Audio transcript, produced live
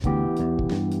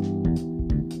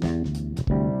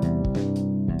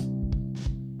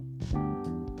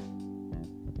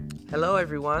Hello,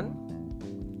 everyone.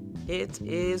 It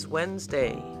is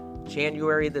Wednesday,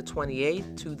 January the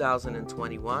 28th,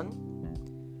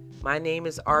 2021. My name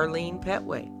is Arlene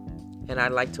Petway, and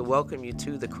I'd like to welcome you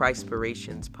to the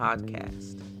Christpirations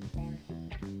podcast.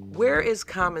 Where is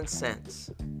common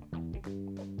sense?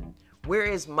 Where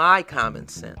is my common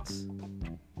sense?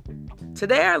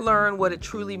 Today I learned what it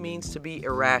truly means to be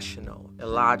irrational,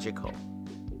 illogical,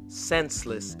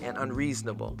 senseless, and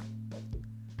unreasonable.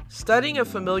 Studying a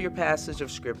familiar passage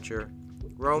of Scripture,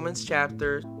 Romans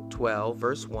chapter 12,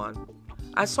 verse 1,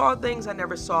 I saw things I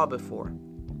never saw before.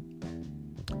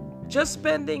 Just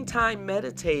spending time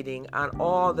meditating on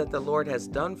all that the Lord has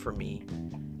done for me,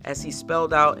 as He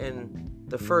spelled out in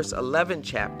the first 11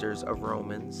 chapters of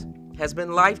Romans, has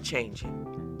been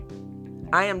life-changing.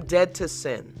 I am dead to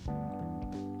sin.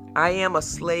 I am a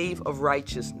slave of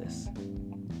righteousness.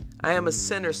 I am a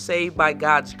sinner saved by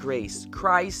God's grace,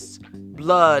 Christ's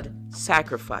blood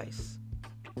sacrifice.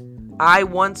 I,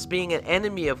 once being an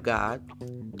enemy of God,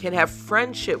 can have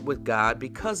friendship with God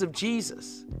because of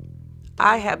Jesus.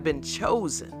 I have been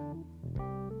chosen.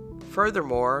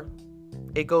 Furthermore,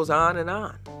 it goes on and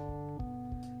on.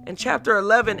 And chapter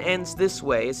 11 ends this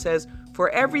way. It says, "For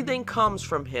everything comes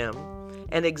from Him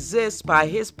and exists by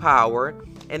His power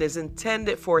and is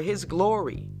intended for His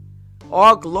glory.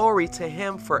 All glory to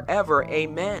Him forever.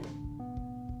 Amen."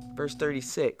 Verse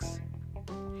 36.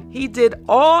 He did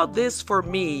all this for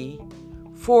me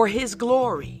for His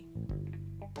glory.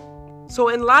 So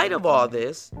in light of all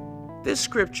this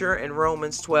scripture in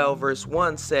Romans 12 verse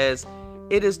 1 says,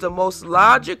 it is the most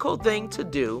logical thing to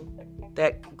do.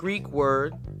 That Greek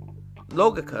word,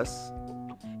 logikos,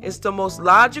 is the most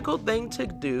logical thing to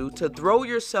do to throw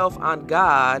yourself on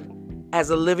God as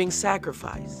a living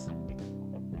sacrifice.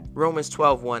 Romans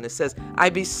 12:1, it says, "I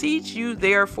beseech you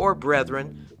therefore,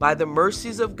 brethren, by the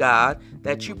mercies of God,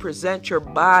 that you present your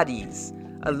bodies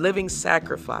a living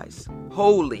sacrifice,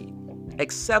 holy,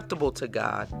 acceptable to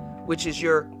God, which is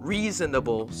your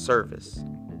reasonable service."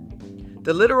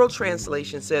 The literal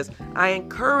translation says, "I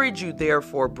encourage you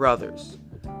therefore, brothers,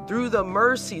 through the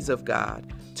mercies of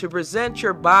God, to present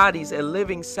your bodies a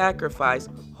living sacrifice,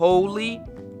 holy,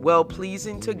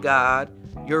 well-pleasing to God,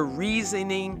 your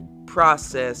reasoning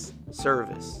process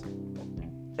service."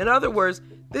 In other words,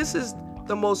 this is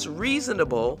the most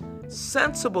reasonable,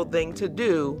 sensible thing to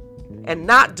do, and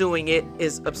not doing it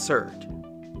is absurd.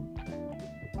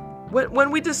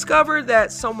 When we discover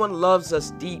that someone loves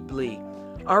us deeply,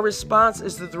 our response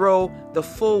is to throw the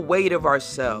full weight of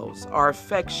ourselves, our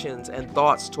affections, and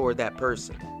thoughts toward that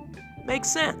person.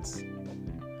 Makes sense.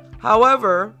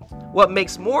 However, what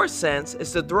makes more sense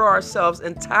is to throw ourselves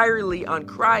entirely on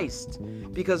Christ,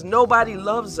 because nobody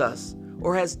loves us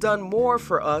or has done more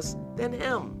for us than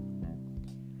Him.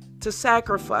 To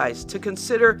sacrifice, to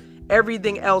consider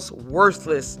everything else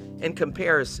worthless in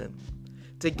comparison,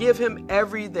 to give Him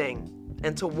everything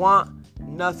and to want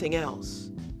nothing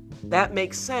else. That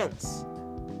makes sense.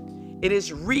 It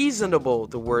is reasonable,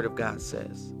 the Word of God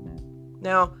says.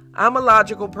 Now, I'm a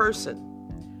logical person,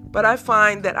 but I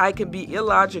find that I can be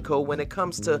illogical when it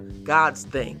comes to God's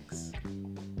things.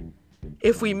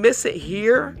 If we miss it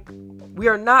here, we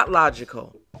are not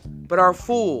logical, but are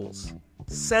fools,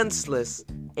 senseless,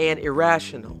 and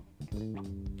irrational.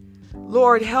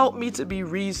 Lord, help me to be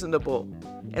reasonable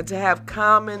and to have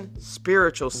common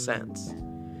spiritual sense.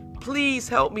 Please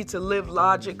help me to live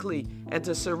logically and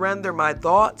to surrender my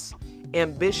thoughts,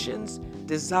 ambitions,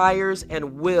 desires,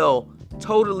 and will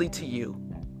totally to you.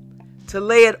 To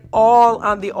lay it all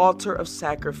on the altar of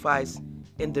sacrifice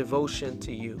in devotion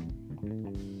to you.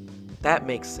 That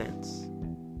makes sense.